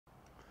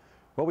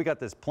Well, we got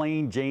this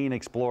plain Jane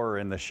Explorer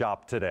in the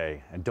shop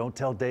today, and don't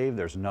tell Dave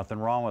there's nothing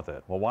wrong with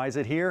it. Well, why is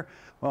it here?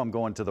 Well, I'm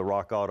going to the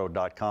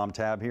rockauto.com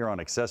tab here on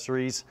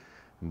accessories.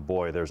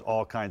 Boy, there's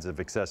all kinds of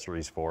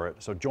accessories for it.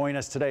 So join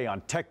us today on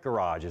Tech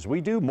Garage as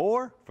we do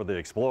more for the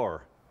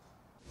Explorer.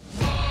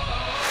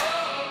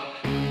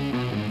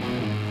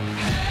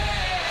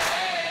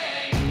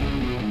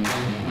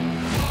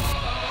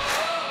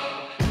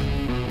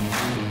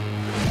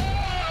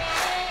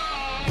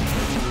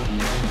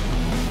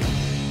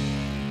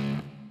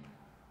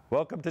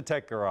 Welcome to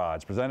Tech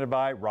Garage, presented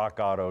by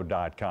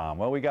rockauto.com.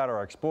 Well, we got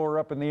our Explorer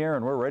up in the air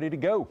and we're ready to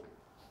go.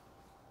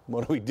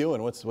 What are we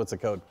doing? What's the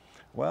code?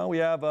 Well, we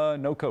have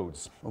no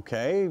codes.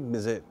 Okay,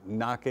 is it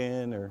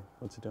knocking or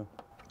what's it doing?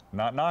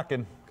 Not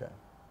knocking. Okay.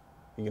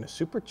 You gonna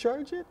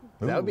supercharge it?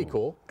 That would be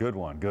cool. Good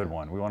one, good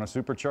one. We want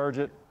to supercharge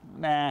it?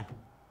 Nah.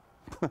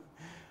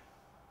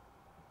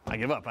 I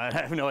give up, I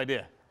have no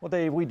idea. Well,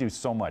 Dave, we do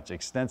so much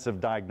extensive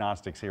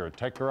diagnostics here at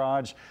Tech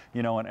Garage,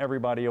 you know, and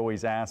everybody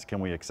always asks, can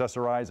we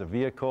accessorize a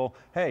vehicle?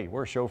 Hey,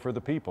 we're a show for the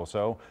people,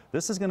 so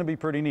this is going to be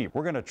pretty neat.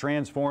 We're going to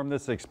transform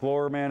this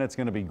Explorer, man. It's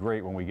going to be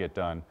great when we get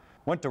done.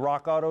 Went to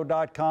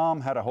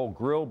rockauto.com, had a whole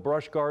grill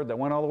brush guard that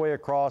went all the way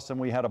across, and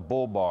we had a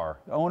bull bar.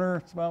 The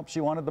owner, well,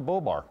 she wanted the bull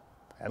bar.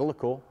 That'll look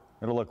cool.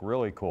 It'll look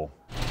really cool.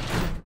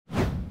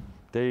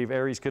 Dave,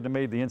 Aries couldn't have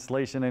made the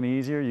installation any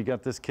easier. You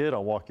got this kit,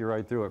 I'll walk you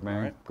right through it, man.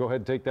 All right. Go ahead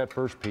and take that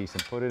first piece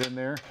and put it in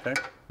there. Okay.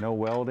 No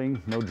welding,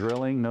 no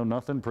drilling, no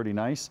nothing, pretty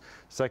nice.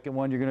 Second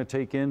one you're gonna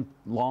take in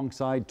long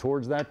side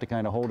towards that to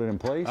kind of hold it in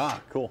place. Ah,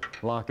 cool.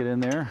 Lock it in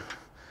there.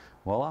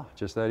 Voila,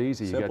 just that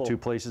easy. Simple. You got two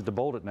places to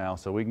bolt it now,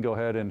 so we can go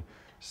ahead and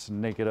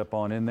snake it up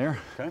on in there.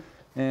 Okay.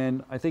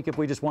 And I think if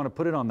we just want to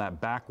put it on that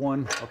back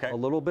one a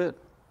little bit,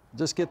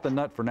 just get the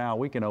nut for now.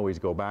 We can always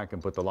go back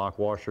and put the lock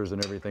washers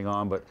and everything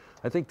on, but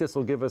I think this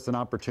will give us an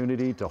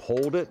opportunity to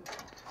hold it,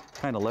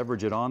 kind of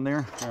leverage it on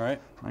there. All right.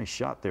 Nice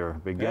shot there,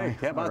 big guy. Hey,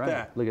 how about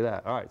that? Look at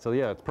that. All right, so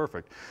yeah, it's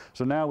perfect.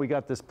 So now we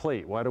got this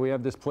plate. Why do we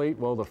have this plate?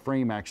 Well, the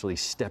frame actually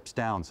steps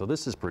down, so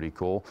this is pretty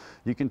cool.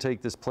 You can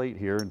take this plate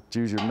here and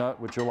choose your nut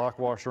with your lock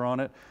washer on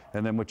it,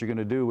 and then what you're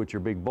gonna do with your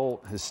big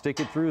bolt is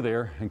stick it through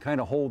there and kind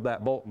of hold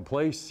that bolt in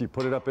place. You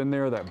put it up in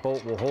there, that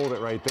bolt will hold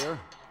it right there.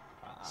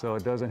 So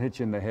it doesn't hit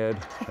you in the head.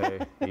 Hey,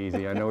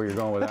 easy. I know where you're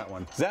going with that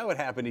one. Is that what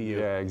happened to you?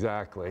 Yeah,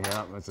 exactly.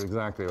 Yeah, that's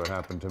exactly what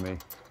happened to me.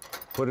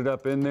 Put it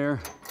up in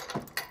there.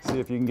 See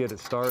if you can get it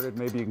started.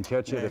 Maybe you can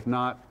catch it. If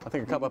not, I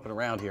think I'll come up and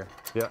around here.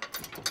 Yeah,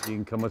 you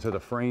can come up to the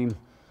frame.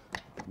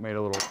 Made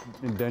a little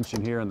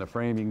indentation here in the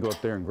frame. You can go up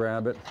there and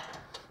grab it.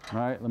 All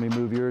right, let me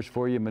move yours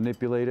for you,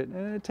 manipulate it.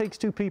 And it takes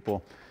two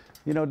people.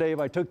 You know, Dave,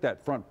 I took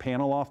that front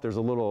panel off. There's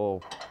a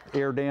little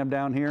air dam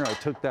down here. I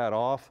took that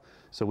off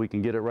so we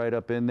can get it right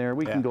up in there.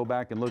 We can go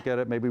back and look at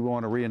it. Maybe we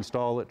want to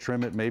reinstall it,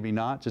 trim it, maybe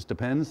not. Just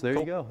depends. There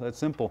you go. That's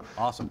simple.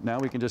 Awesome. Now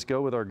we can just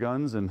go with our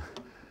guns and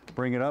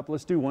bring it up.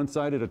 Let's do one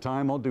side at a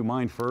time. I'll do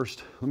mine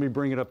first. Let me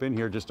bring it up in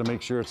here just to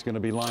make sure it's going to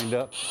be lined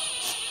up.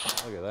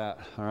 Look at that.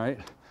 All right.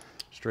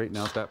 Straighten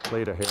out that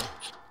plate of hair.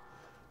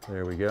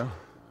 There we go.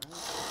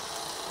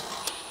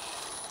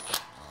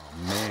 Oh,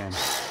 man.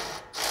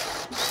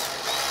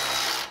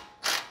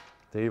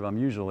 Dave, I'm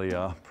usually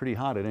pretty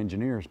hot at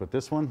engineers, but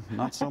this one,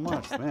 not so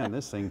much. Man,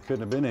 this thing couldn't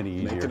have been any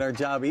easier. Making our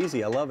job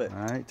easy. I love it. All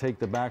right, take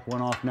the back one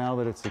off now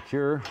that it's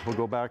secure. We'll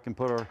go back and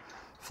put our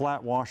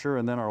flat washer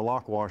and then our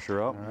lock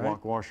washer up. Right.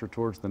 Lock washer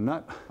towards the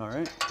nut. All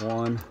right.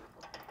 1,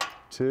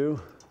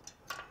 2.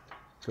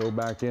 Go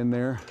back in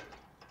there.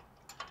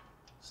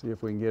 See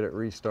if we can get it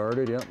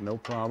restarted. Yep, no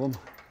problem.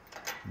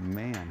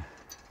 Man.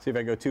 See if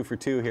I go 2 for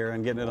 2 here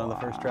and getting it on the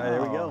first try.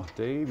 There we go.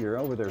 Dave, you're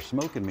over there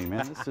smoking me,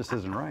 man. This just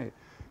isn't right.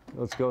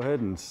 Let's go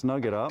ahead and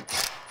snug it up.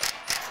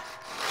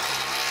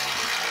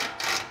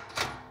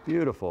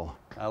 Beautiful.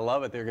 I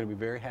love it. They're going to be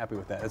very happy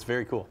with that. That's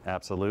very cool.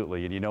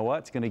 Absolutely. And you know what?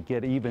 It's going to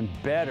get even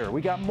better.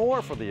 We got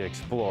more for the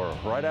Explorer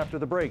right after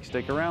the break.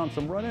 Stick around.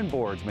 Some run-in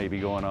boards may be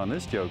going on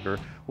this joker.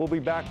 We'll be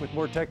back with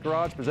more Tech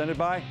Garage presented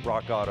by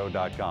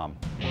rockauto.com.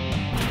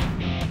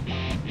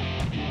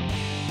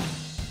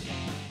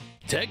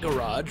 Tech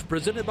Garage,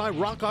 presented by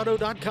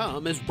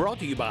rockauto.com, is brought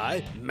to you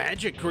by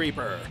Magic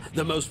Creeper,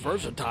 the most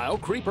versatile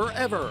creeper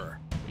ever.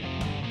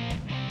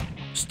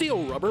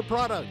 Steel Rubber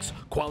Products,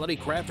 quality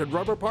crafted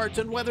rubber parts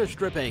and weather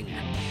stripping.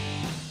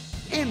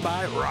 And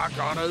by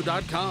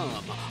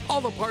rockauto.com,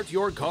 all the parts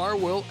your car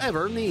will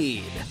ever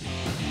need.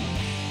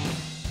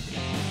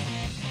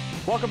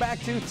 Welcome back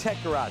to Tech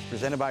Garage,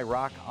 presented by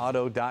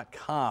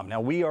rockauto.com.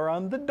 Now, we are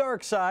on the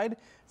dark side.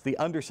 It's the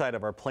underside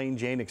of our plain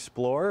Jane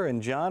Explorer.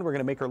 And John, we're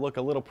going to make her look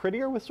a little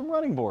prettier with some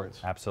running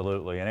boards.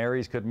 Absolutely. And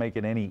Aries couldn't make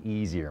it any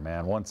easier,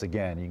 man. Once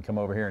again, you can come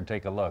over here and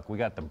take a look. We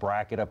got the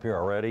bracket up here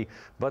already,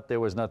 but there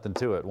was nothing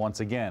to it. Once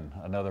again,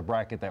 another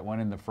bracket that went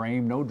in the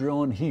frame. No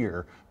drilling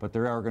here, but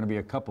there are going to be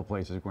a couple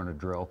places we're going to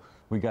drill.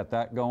 We got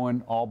that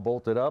going, all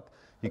bolted up.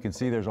 You can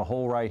see there's a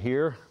hole right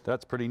here.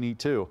 That's pretty neat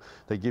too.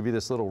 They give you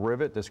this little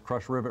rivet, this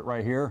crush rivet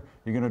right here.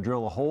 You're going to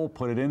drill a hole,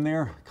 put it in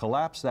there,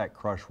 collapse that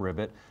crush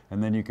rivet,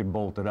 and then you can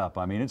bolt it up.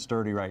 I mean, it's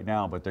sturdy right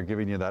now, but they're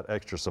giving you that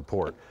extra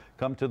support.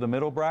 Come to the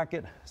middle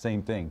bracket,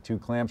 same thing. 2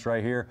 clamps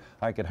right here.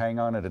 I could hang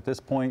on it at this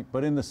point,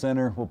 but in the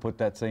center, we'll put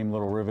that same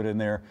little rivet in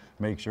there.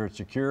 Make sure it's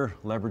secure,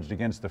 leveraged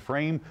against the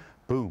frame.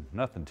 Boom,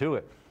 nothing to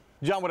it.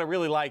 John, what I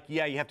really like,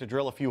 yeah, you have to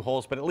drill a few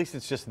holes, but at least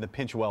it's just in the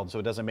pinch weld, so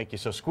it doesn't make you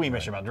so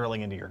squeamish about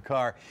drilling into your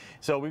car.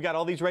 So we've got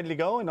all these ready to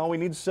go, and all we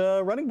need is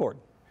a running board.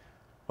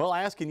 Well,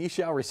 ask and you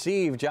shall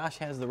receive. Josh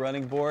has the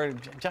running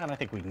board. John, I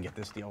think we can get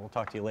this deal. We'll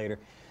talk to you later.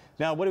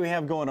 Now, what do we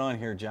have going on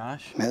here,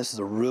 Josh? Man, this is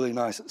a really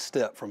nice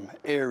step from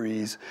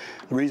Aries.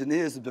 The reason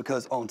is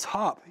because on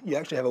top, you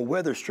actually have a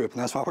weather strip,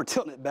 and that's why we're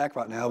tilting it back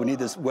right now. We need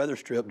this weather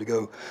strip to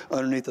go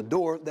underneath the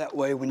door. That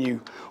way, when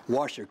you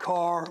wash your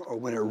car or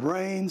when it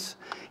rains,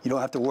 you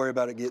don't have to worry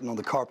about it getting on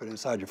the carpet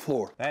inside your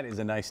floor. That is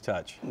a nice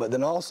touch. But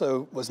then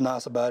also, what's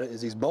nice about it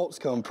is these bolts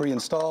come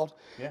pre-installed.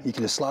 Yeah. You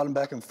can just slide them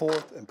back and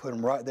forth and put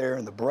them right there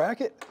in the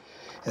bracket.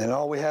 And then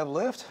all we have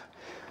left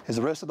is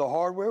the rest of the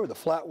hardware with the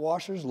flat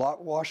washers, lock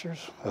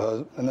washers,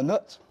 and the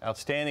nuts.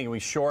 Outstanding. And we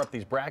shore up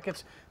these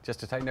brackets just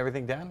to tighten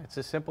everything down. It's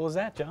as simple as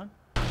that, John.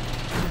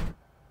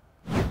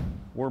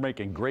 We're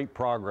making great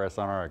progress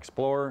on our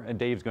Explorer, and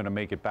Dave's going to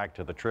make it back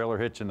to the trailer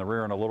hitch in the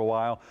rear in a little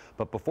while.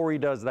 But before he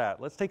does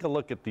that, let's take a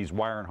look at these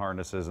wiring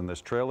harnesses and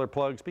this trailer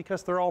plugs,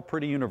 because they're all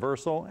pretty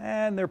universal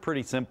and they're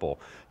pretty simple.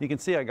 You can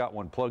see I got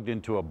one plugged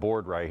into a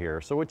board right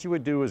here. So what you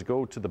would do is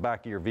go to the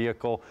back of your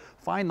vehicle,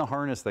 find the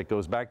harness that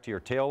goes back to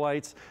your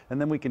taillights, and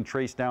then we can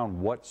trace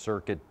down what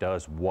circuit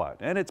does what.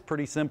 And it's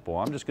pretty simple.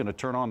 I'm just going to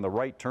turn on the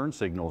right turn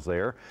signals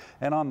there,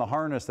 and on the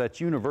harness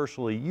that's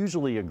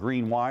usually a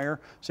green wire.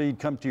 So you'd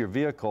come to your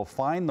vehicle,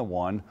 find the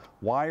one,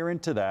 wire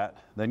into that,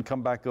 then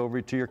come back over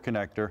to your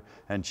connector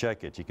and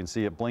check it. You can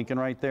see it blinking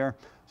right there.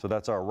 So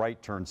that's our right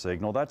turn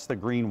signal. That's the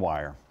green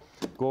wire.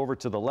 Go over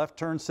to the left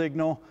turn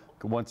signal.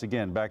 Once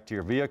again, back to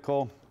your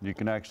vehicle. You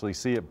can actually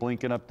see it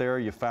blinking up there.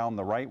 You found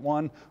the right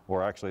one,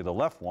 or actually the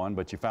left one,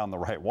 but you found the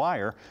right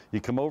wire. You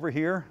come over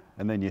here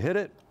and then you hit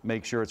it.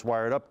 Make sure it's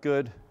wired up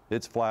good.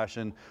 It's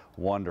flashing.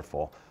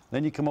 Wonderful.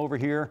 Then you come over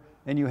here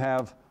and you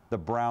have the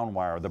brown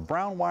wire. The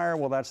brown wire,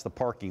 well, that's the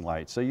parking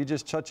light. So you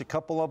just touch a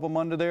couple of them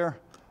under there.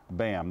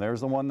 Bam,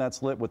 there's the one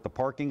that's lit with the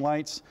parking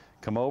lights.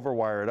 Come over,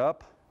 wire it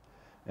up,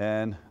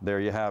 and there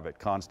you have it,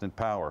 constant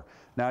power.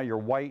 Now your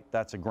white,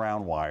 that's a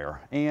ground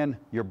wire. And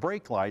your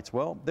brake lights,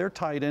 well, they're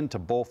tied into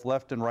both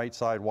left and right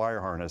side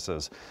wire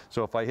harnesses.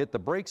 So if I hit the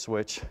brake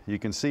switch, you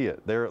can see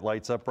it. There it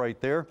lights up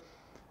right there.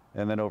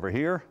 And then over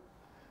here,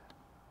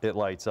 it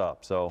lights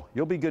up. So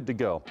you'll be good to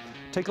go.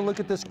 Take a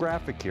look at this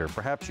graphic here.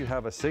 Perhaps you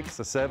have a 6,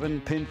 a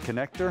 7-pin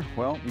connector.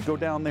 Well, you go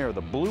down there,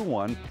 the blue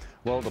one,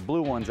 well, the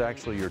blue one's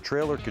actually your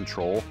trailer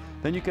control.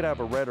 Then you could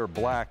have a red or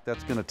black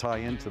that's going to tie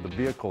into the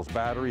vehicle's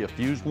battery, a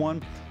fused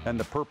one, and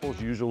the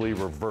purple's usually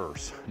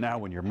reverse. Now,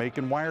 when you're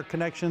making wire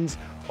connections,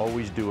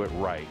 always do it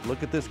right.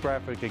 Look at this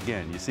graphic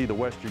again. You see the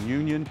Western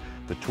Union,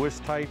 the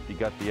twist type, you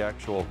got the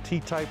actual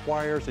T-type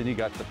wires, and you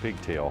got the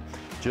pigtail.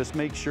 Just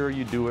make sure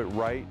you do it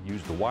right.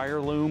 Use the wire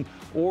loom,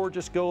 or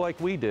just go like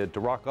we did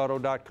to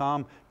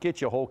rockauto.com, get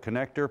you a whole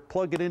connector,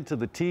 plug it into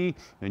the T,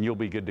 and you'll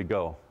be good to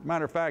go.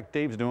 Matter of fact,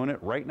 Dave's doing it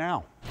right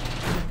now.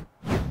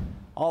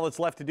 All that's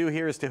left to do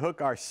here is to hook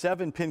our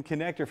 7-pin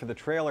connector for the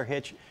trailer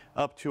hitch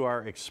up to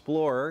our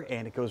Explorer,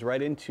 and it goes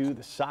right into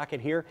the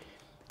socket here.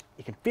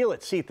 You can feel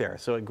it seat there,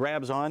 so it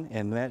grabs on,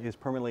 and that is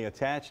permanently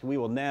attached. We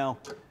will now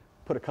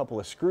put a couple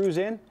of screws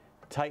in,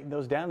 tighten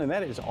those down, and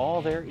that is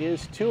all there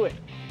is to it.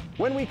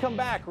 When we come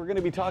back, we're going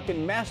to be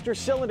talking master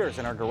cylinders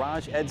in our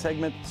Garage Ed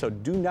segment, so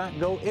do not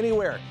go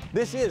anywhere.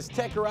 This is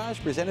Tech Garage,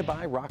 presented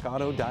by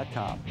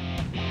rockauto.com.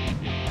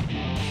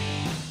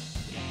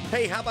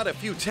 Hey, how about a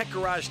few Tech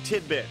Garage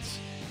tidbits?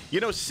 You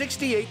know,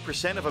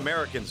 68% of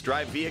Americans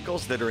drive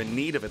vehicles that are in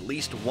need of at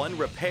least one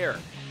repair.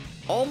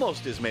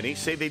 Almost as many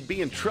say they'd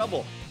be in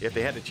trouble if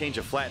they had to change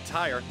a flat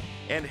tire,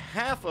 and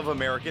half of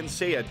Americans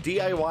say a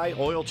DIY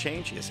oil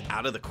change is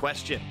out of the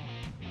question.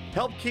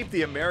 Help keep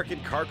the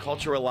American car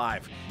culture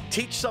alive.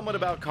 Teach someone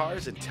about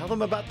cars and tell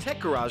them about Tech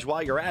Garage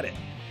while you're at it.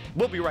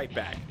 We'll be right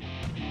back.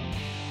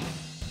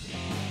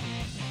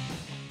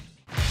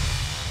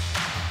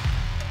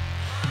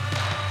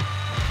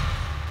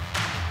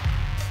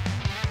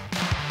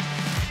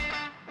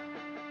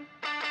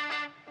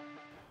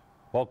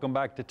 Welcome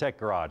back to Tech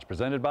Garage,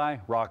 presented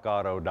by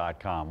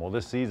rockauto.com. Well,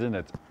 this season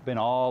it's been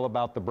all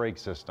about the brake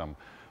system.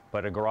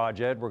 But at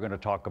Garage Ed, we're going to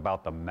talk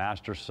about the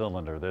master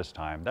cylinder this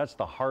time. That's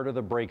the heart of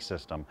the brake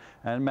system.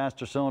 And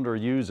master cylinder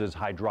uses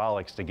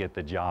hydraulics to get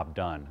the job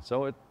done.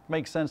 So it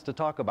makes sense to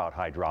talk about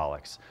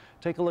hydraulics.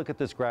 Take a look at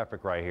this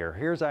graphic right here.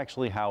 Here's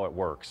actually how it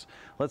works.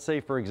 Let's say,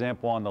 for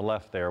example, on the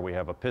left there, we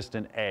have a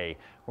piston A.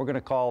 We're going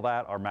to call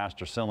that our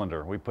master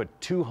cylinder. We put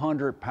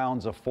 200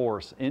 pounds of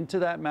force into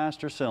that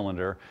master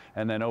cylinder.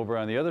 And then over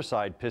on the other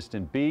side,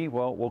 piston B,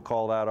 well, we'll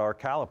call that our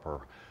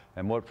caliper.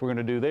 And what we're going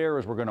to do there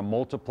is we're going to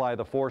multiply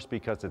the force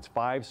because it's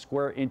 5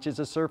 square inches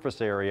of surface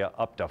area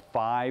up to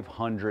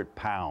 500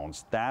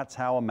 pounds. That's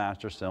how a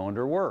master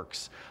cylinder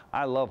works.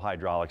 I love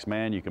hydraulics,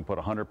 man. You can put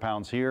 100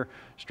 pounds here,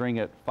 string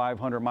it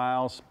 500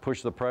 miles,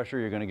 push the pressure,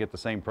 you're going to get the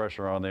same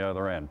pressure on the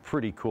other end.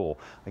 Pretty cool.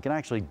 I can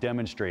actually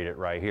demonstrate it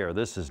right here.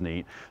 This is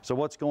neat. So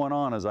what's going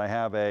on is I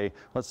have a,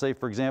 let's say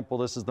for example,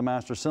 this is the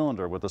master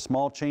cylinder with a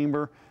small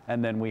chamber,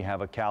 and then we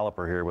have a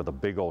caliper here with a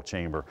big old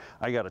chamber.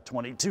 I got a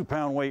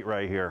 22-pound weight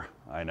right here.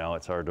 I know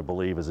it's hard to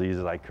believe as easy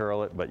as I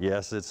curl it, but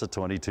yes, it's a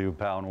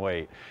 22-pound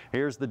weight.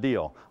 Here's the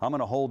deal. I'm going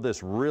to hold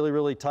this really,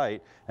 really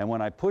tight, and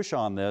when I push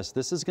on this,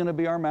 this is going to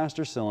be our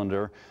master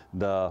cylinder.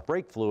 The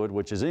brake fluid,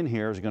 which is in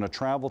here, is going to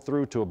travel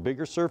through to a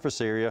bigger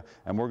surface area,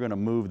 and we're going to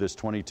move this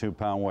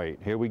 22-pound weight.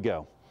 Here we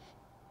go.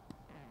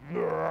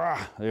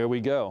 There we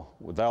go.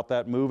 Without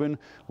that moving,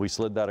 we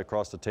slid that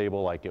across the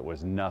table like it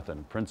was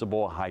nothing.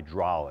 Principle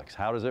hydraulics.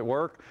 How does it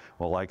work?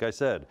 Well, like I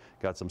said,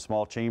 got some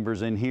small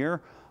chambers in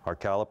here. Our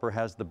caliper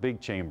has the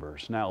big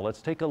chambers. Now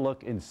let's take a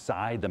look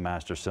inside the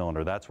master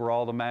cylinder. That's where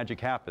all the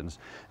magic happens.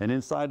 And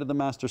inside of the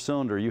master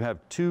cylinder, you have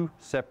 2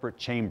 separate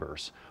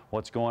chambers.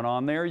 What's going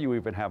on there? You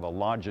even have a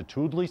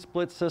longitudinally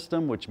split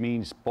system, which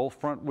means both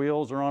front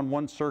wheels are on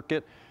one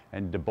circuit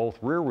and both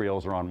rear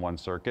wheels are on one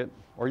circuit.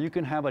 Or you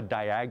can have a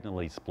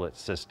diagonally split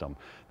system.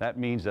 That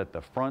means that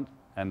the front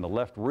and the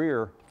left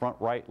rear, front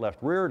right,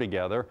 left rear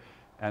together,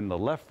 and the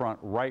left front,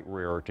 right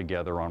rear are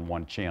together on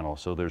one channel.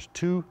 So there's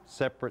 2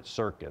 separate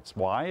circuits.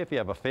 Why? If you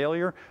have a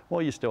failure,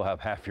 well, you still have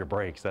half your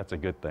brakes. That's a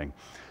good thing.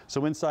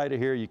 So inside of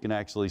here, you can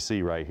actually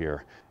see right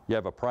here, you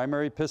have a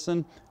primary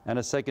piston and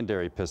a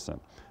secondary piston.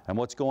 And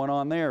what's going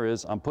on there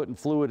is I'm putting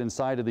fluid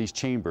inside of these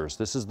chambers.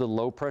 This is the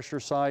low pressure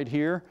side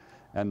here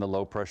and the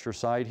low pressure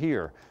side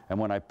here. And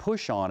when I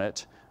push on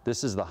it,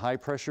 this is the high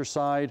pressure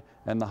side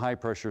and the high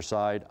pressure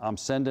side. I'm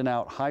sending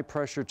out high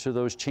pressure to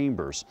those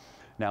chambers.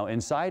 Now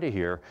inside of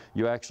here,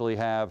 you actually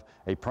have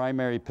a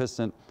primary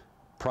piston,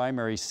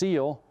 primary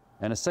seal,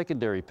 and a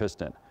secondary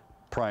piston,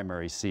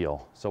 primary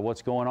seal. So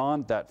what's going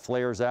on? That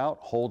flares out,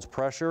 holds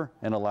pressure,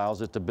 and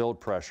allows it to build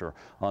pressure.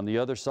 On the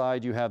other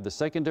side, you have the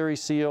secondary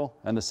seal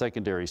and the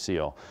secondary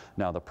seal.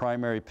 Now the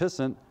primary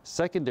piston,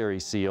 secondary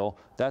seal,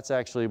 that's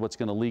actually what's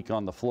going to leak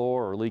on the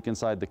floor or leak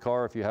inside the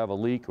car if you have a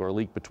leak, or a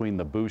leak between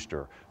the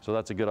booster. So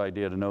that's a good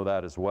idea to know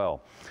that as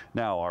well.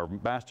 Now our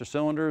master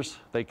cylinders,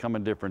 they come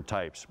in different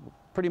types.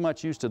 Pretty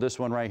much used to this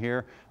one right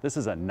here. This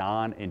is a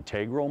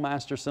non-integral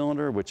master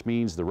cylinder, which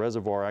means the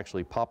reservoir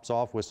actually pops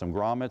off with some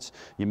grommets.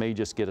 You may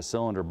just get a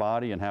cylinder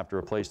body and have to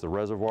replace the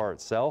reservoir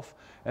itself.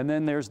 And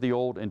then there's the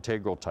old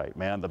integral type,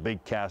 man, the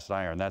big cast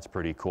iron. That's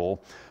pretty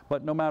cool.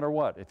 But no matter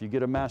what, if you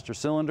get a master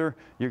cylinder,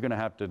 you're going to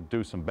have to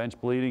do some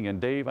bench bleeding. And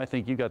Dave, I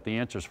think you got the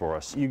answers for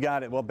us. You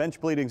got it. Well, bench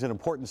bleeding is an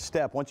important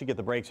step once you get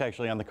the brakes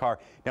actually on the car.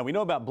 Now, we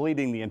know about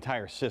bleeding the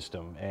entire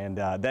system, and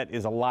that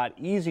is a lot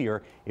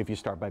easier if you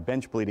start by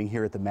bench bleeding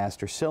here at the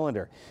master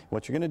cylinder.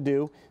 What you're going to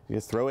do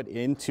is throw it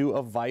into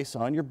a vise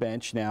on your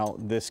bench. Now,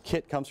 this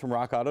kit comes from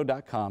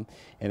rockauto.com,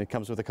 and it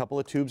comes with a couple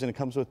of tubes, and it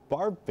comes with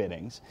barb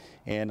fittings.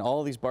 And all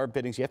of these barb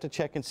fittings, you have to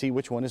check and see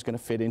which one is going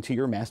to fit into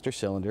your master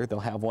cylinder.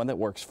 They'll have one that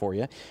works for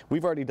you.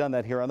 We've already done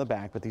that here on the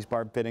back, but these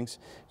barb fittings,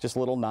 just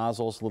little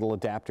nozzles, little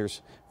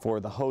adapters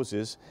for the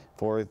hoses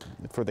for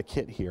the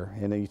kit here.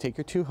 And then you take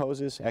your 2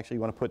 hoses. Actually,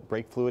 you want to put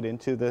brake fluid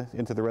into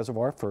the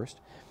reservoir first.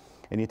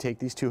 And you take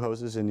these 2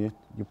 hoses and you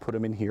put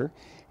them in here.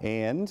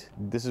 And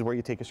this is where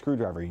you take a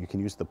screwdriver. You can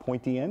use the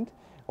pointy end,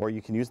 or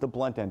you can use the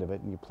blunt end of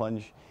it, and you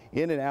plunge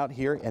in and out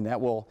here, and that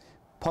will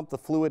pump the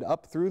fluid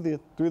up through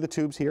the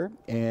tubes here.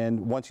 And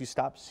once you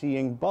stop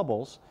seeing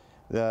bubbles,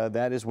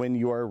 that is when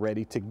you are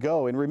ready to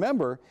go. And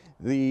remember,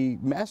 the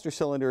master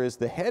cylinder is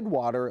the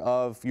headwater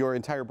of your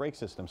entire brake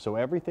system. So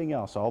everything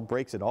else, all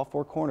brakes at all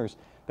 4 corners,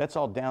 that's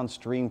all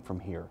downstream from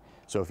here.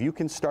 So if you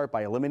can start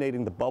by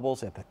eliminating the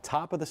bubbles at the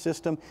top of the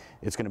system,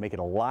 it's going to make it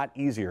a lot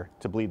easier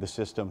to bleed the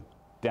system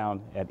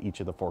down at each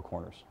of the 4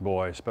 corners.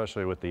 Boy,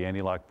 especially with the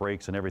anti-lock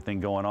brakes and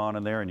everything going on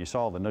in there, and you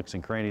saw the nooks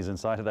and crannies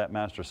inside of that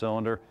master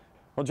cylinder.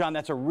 Well, John,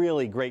 that's a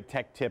really great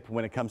tech tip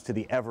when it comes to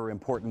the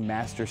ever-important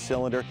master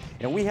cylinder.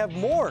 And we have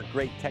more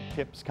great tech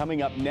tips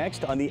coming up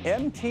next on the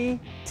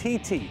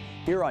MTTT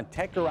here on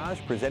Tech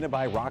Garage, presented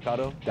by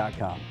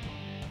rockauto.com.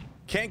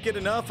 Can't get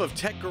enough of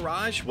Tech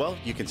Garage? Well,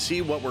 you can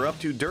see what we're up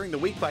to during the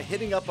week by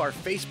hitting up our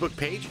Facebook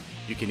page.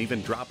 You can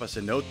even drop us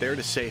a note there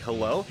to say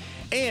hello.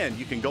 And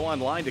you can go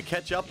online to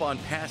catch up on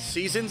past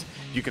seasons.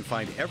 You can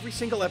find every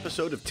single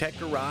episode of Tech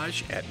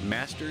Garage at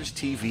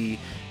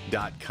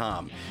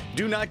masterstv.com.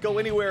 Do not go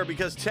anywhere,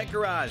 because Tech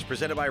Garage,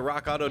 presented by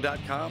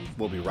rockauto.com,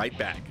 will be right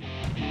back.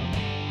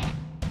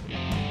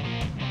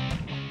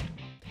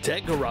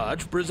 Tech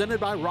Garage, presented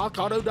by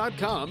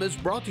rockauto.com, is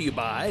brought to you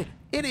by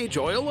NH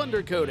Oil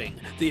Undercoating,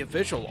 the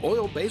official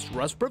oil-based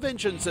rust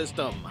prevention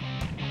system.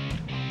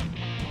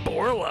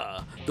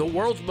 Borla, the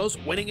world's most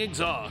winning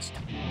exhaust.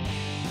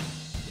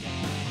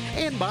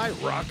 And by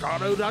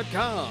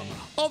rockauto.com,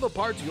 all the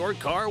parts your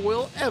car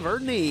will ever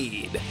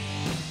need.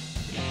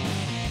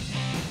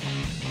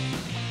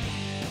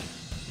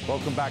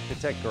 Welcome back to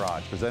Tech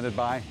Garage, presented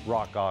by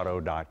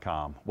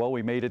RockAuto.com. Well,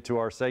 we made it to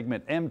our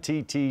segment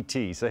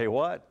MTTT. Say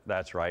what?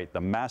 That's right,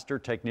 the Master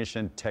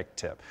Technician Tech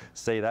Tip.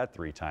 Say that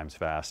 3 times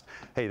fast.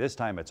 Hey, this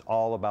time it's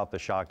all about the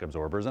shock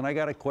absorbers, and I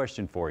got a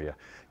question for you.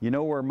 You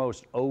know where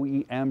most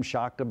OEM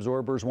shock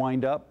absorbers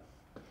wind up?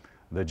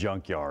 The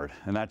junkyard,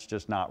 and that's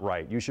just not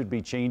right. You should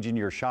be changing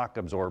your shock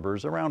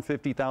absorbers around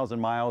 50,000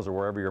 miles or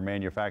wherever your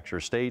manufacturer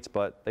states,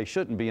 but they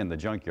shouldn't be in the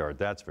junkyard,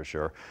 that's for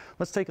sure.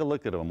 Let's take a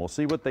look at them. We'll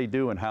see what they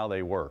do and how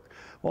they work.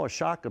 Well, a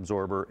shock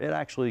absorber, it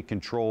actually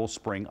controls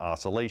spring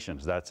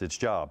oscillations. That's its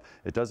job.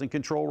 It doesn't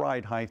control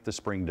ride height, the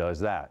spring does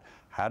that.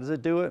 How does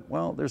it do it?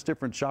 Well, there's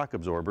different shock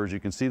absorbers. You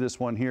can see this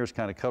one here is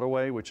kind of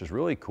cutaway, which is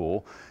really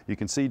cool. You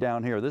can see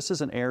down here, this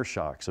is an air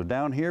shock. So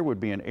down here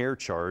would be an air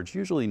charge,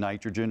 usually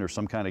nitrogen or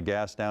some kind of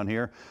gas down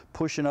here,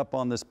 pushing up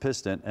on this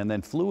piston, and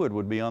then fluid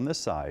would be on this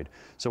side.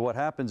 So what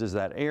happens is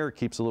that air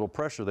keeps a little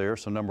pressure there.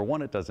 So number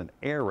one, it doesn't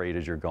aerate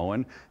as you're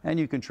going, and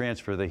you can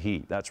transfer the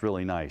heat. That's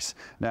really nice.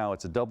 Now,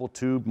 it's a double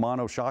tube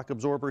mono shock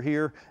absorber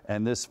here,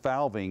 and this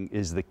valving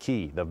is the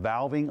key. The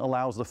valving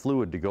allows the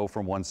fluid to go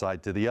from one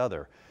side to the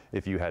other.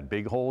 If you had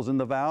big holes in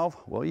the valve,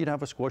 well, you'd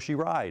have a squishy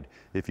ride.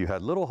 If you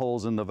had little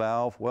holes in the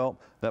valve, well,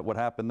 that would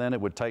happen then. It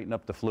would tighten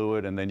up the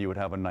fluid, and then you would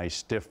have a nice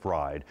stiff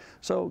ride.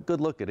 So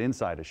good look at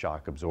inside a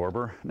shock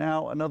absorber.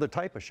 Now, another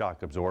type of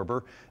shock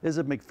absorber is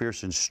a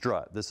McPherson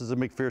strut. This is a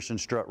McPherson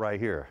strut right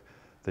here.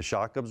 The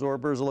shock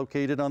absorber is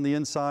located on the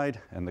inside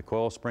and the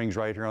coil springs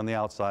right here on the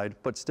outside,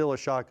 but still a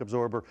shock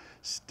absorber,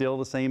 still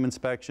the same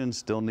inspection,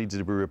 still needs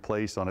to be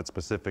replaced on its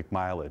specific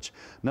mileage.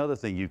 Another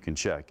thing you can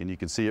check, and you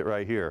can see it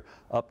right here.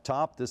 Up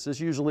top, this is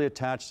usually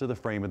attached to the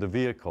frame of the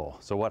vehicle.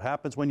 So what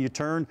happens when you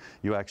turn,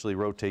 you actually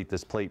rotate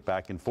this plate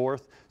back and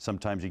forth.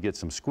 Sometimes you get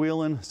some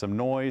squealing, some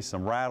noise,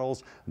 some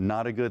rattles.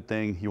 Not a good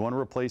thing. You want to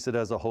replace it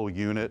as a whole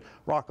unit.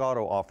 Rock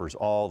Auto offers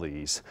all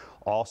these.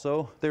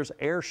 Also, there's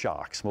air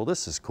shocks. Well,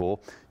 this is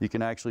cool. You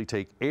can actually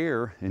take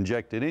air,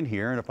 inject it in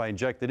here, and if I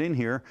inject it in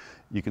here,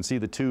 you can see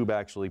the tube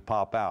actually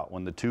pop out.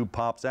 When the tube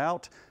pops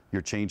out,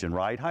 you're changing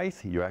ride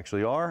height, you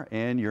actually are,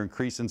 and you're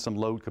increasing some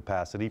load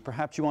capacity.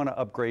 Perhaps you want to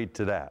upgrade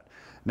to that.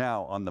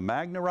 Now, on the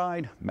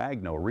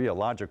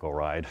Rheological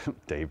ride,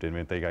 Dave didn't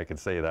even think I could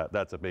say that.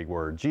 That's a big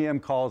word. GM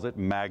calls it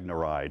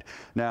MagnaRide.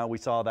 Now, we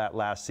saw that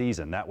last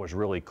season. That was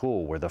really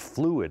cool, where the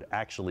fluid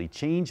actually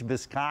changed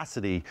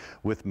viscosity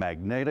with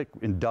magnetic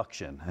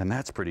induction. And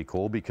that's pretty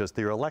cool because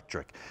they're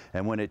electric.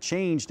 And when it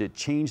changed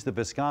the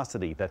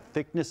viscosity, the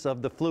thickness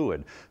of the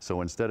fluid.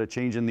 So instead of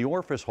changing the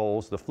orifice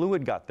holes, the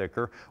fluid got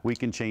thicker. We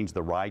can change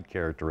the ride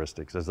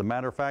characteristics. As a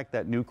matter of fact,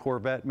 that new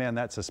Corvette, man,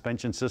 that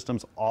suspension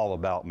system's all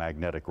about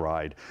magnetic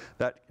ride.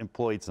 That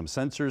employed some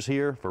sensors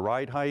here for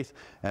ride height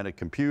and a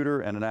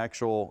computer and an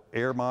actual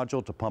air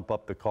module to pump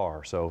up the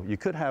car. So you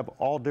could have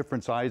all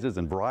different sizes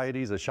and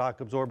varieties of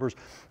shock absorbers.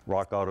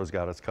 Rock Auto's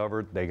got us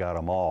covered. They got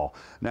them all.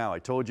 Now, I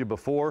told you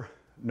before,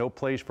 no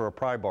place for a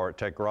pry bar at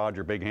Tech Garage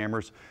or big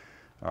hammers.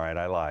 All right,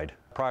 I lied.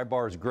 Pry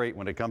bar is great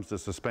when it comes to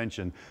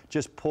suspension.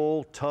 Just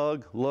pull,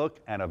 tug,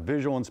 look, and a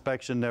visual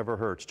inspection never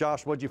hurts.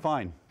 Josh, what'd you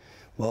find?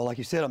 Well, like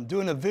you said, I'm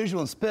doing a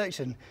visual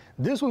inspection.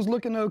 This one's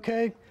looking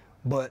okay,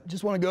 but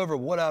just want to go over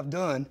what I've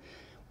done.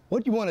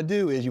 What you want to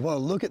do is you want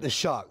to look at the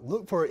shock.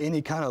 Look for any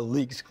kind of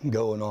leaks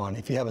going on.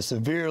 If you have a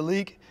severe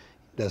leak,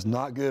 that's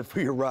not good for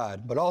your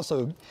ride. But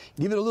also,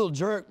 give it a little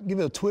jerk, give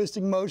it a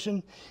twisting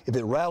motion. If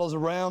it rattles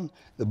around,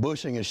 the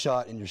bushing is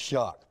shot in your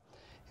shock.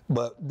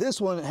 But this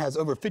one has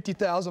over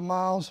 50,000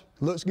 miles.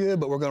 Looks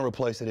good, but we're going to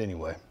replace it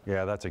anyway.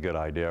 Yeah, that's a good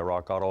idea.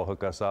 Rock Auto will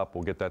hook us up.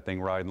 We'll get that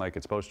thing riding like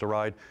it's supposed to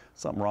ride.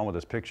 Something wrong with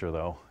this picture,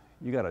 though.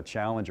 You got a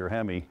Challenger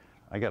Hemi.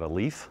 I got a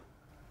Leaf.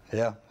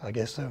 Yeah, I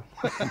guess so.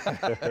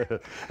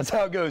 That's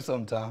how it goes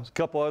sometimes. A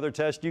couple other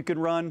tests you can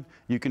run.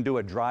 You can do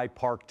a dry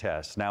park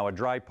test. Now, a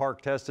dry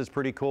park test is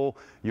pretty cool.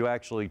 You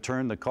actually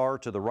turn the car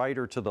to the right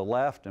or to the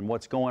left, and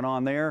what's going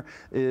on there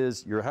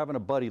is you're having a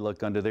buddy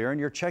look under there, and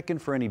you're checking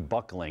for any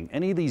buckling.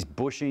 Any of these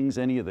bushings,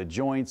 any of the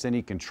joints,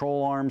 any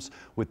control arms,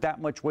 with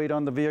that much weight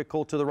on the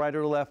vehicle to the right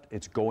or the left,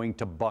 it's going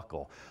to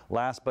buckle.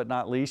 Last but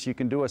not least, you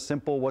can do a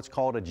simple what's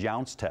called a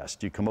jounce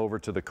test. You come over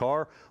to the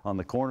car, on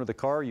the corner of the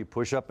car, you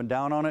push up and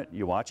down on it,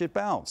 you watch it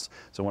bounce.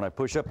 So when I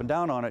push up and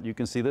down on it, you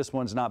can see this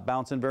one's not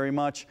bouncing very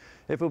much.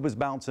 If it was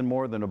bouncing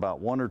more than about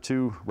 1 or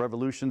 2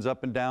 revolutions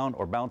up and down,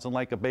 or bouncing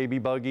like a baby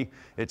buggy,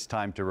 it's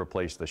time to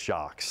replace the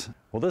shocks.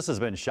 Well, this has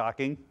been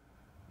shocking.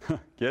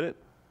 Get it?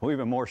 Well,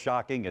 even more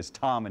shocking is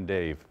Tom and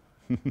Dave.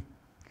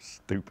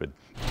 Stupid.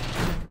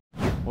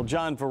 Well,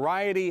 John,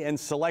 variety and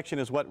selection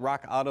is what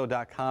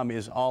RockAuto.com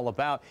is all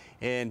about.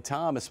 And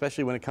Tom,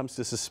 especially when it comes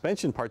to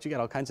suspension parts, you got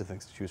all kinds of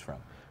things to choose from.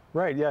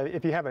 Right, yeah,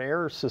 if you have an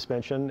air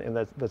suspension and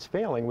that's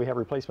failing, we have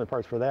replacement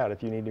parts for that.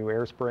 If you need new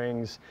air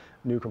springs,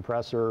 new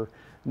compressor,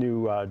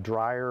 new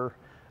dryer.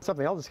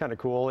 Something else that's kind of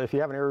cool, if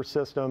you have an air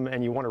system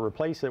and you want to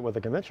replace it with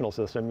a conventional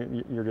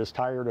system, you're just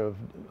tired of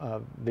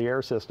the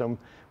air system,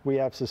 we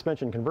have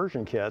suspension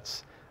conversion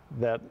kits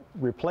that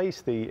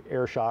replace the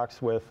air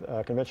shocks with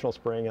a conventional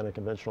spring and a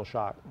conventional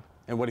shock.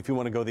 And what if you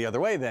want to go the other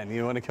way then?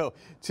 You want to go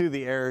to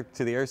the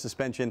air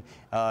suspension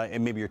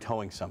and maybe you're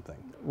towing something.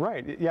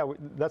 Right, yeah,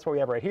 that's what we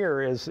have right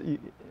here is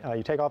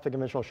you take off the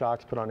conventional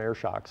shocks, put on air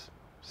shocks.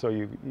 So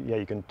you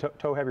can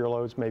tow heavier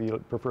loads, maybe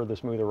you prefer the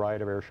smoother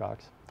ride of air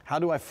shocks. How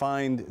do I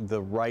find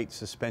the right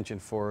suspension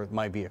for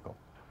my vehicle?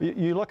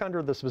 You look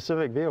under the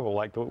specific vehicle,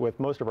 like with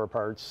most of our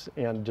parts,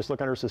 and just look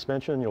under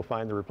suspension. You'll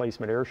find the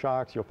replacement air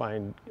shocks. You'll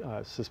find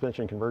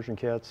suspension conversion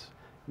kits.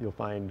 You'll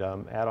find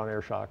add-on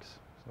air shocks.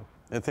 So.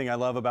 The thing I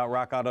love about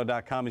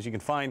rockauto.com is you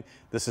can find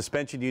the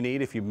suspension you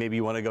need if you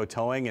maybe want to go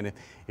towing, and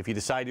if you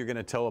decide you're going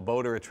to tow a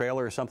boat or a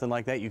trailer or something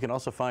like that, you can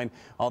also find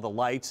all the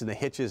lights and the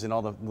hitches and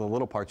all the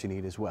little parts you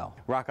need as well.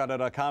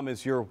 Rockauto.com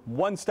is your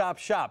one-stop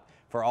shop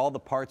for all the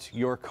parts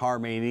your car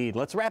may need.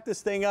 Let's wrap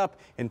this thing up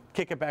and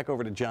kick it back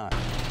over to John.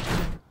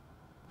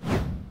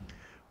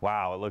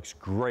 Wow, it looks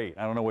great.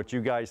 I don't know what you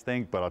guys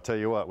think, but I'll tell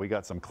you what, we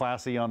got some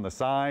classy on the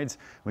sides.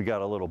 We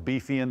got a little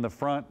beefy in the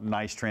front.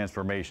 Nice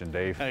transformation,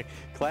 Dave.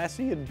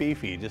 Classy and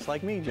beefy, just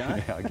like me, John.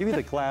 Yeah, I'll give you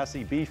the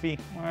classy, beefy,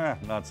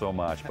 not so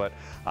much, but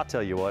I'll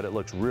tell you what, it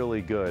looks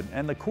really good.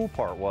 And the cool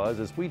part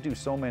is we do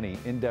so many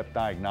in-depth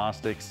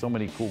diagnostics, so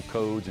many cool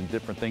codes and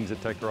different things at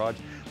Tech Garage.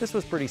 This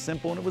was pretty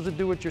simple, and it was a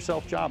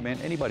do-it-yourself job, man.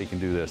 Anybody can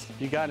do this.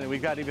 You got it.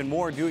 We've got even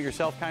more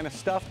do-it-yourself kind of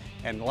stuff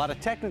and a lot of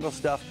technical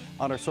stuff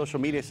on our social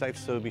media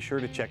sites, so be sure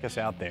to check us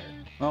out there.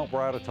 Well,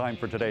 we're out of time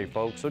for today,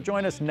 folks, so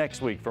join us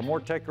next week for more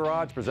Tech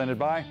Garage presented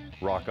by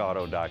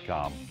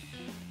rockauto.com.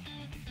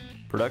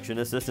 Production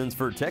assistance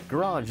for Tech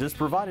Garage is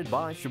provided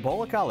by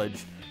Chipola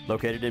College,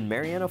 located in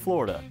Marianna,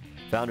 Florida.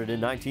 Founded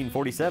in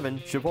 1947,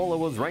 Chipola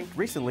was ranked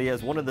recently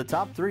as one of the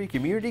top 3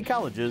 community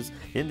colleges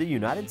in the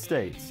United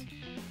States.